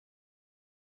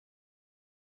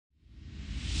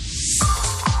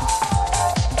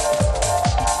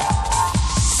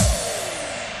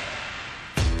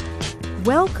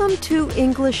Welcome to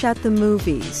English at the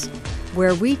Movies,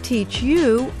 where we teach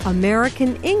you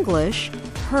American English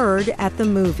heard at the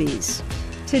movies.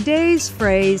 Today's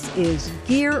phrase is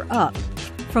gear up,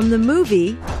 from the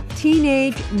movie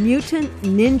Teenage Mutant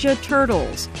Ninja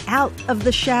Turtles, Out of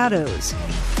the Shadows.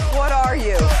 What are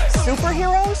you,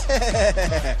 superheroes?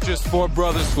 Just four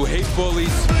brothers who hate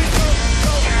bullies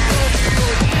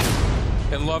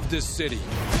and love this city.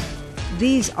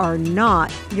 These are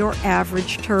not your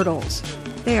average turtles.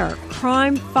 They are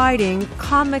crime-fighting,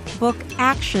 comic book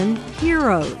action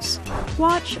heroes.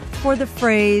 Watch for the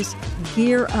phrase,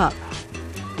 gear up.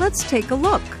 Let's take a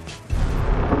look.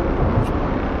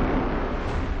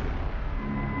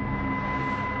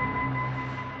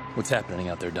 What's happening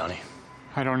out there, Donnie?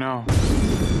 I don't know.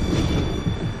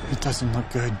 It doesn't look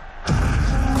good.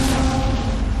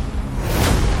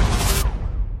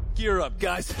 Gear up,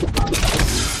 guys.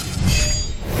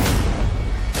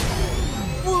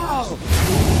 Whoa!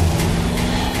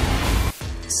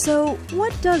 So,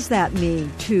 what does that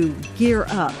mean to gear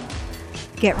up?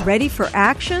 Get ready for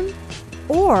action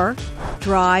or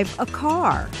drive a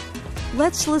car?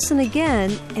 Let's listen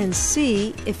again and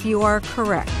see if you are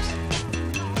correct.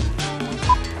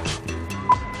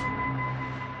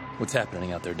 What's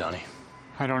happening out there, Donnie?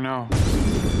 I don't know.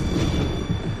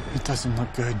 It doesn't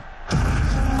look good.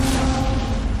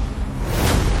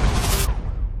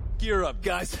 Gear up,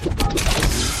 guys.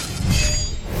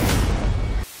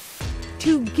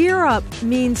 To gear up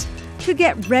means to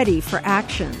get ready for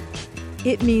action.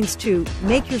 It means to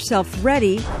make yourself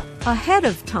ready ahead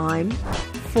of time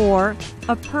for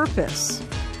a purpose.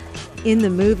 In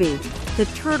the movie, the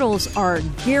turtles are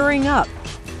gearing up,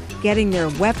 getting their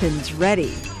weapons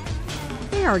ready.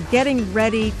 They are getting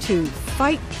ready to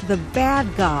fight the bad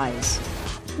guys,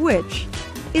 which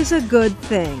is a good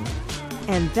thing.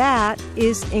 And that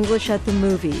is English at the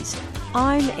Movies.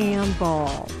 I'm Ann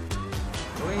Ball.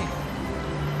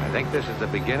 I think this is the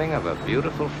beginning of a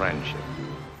beautiful friendship.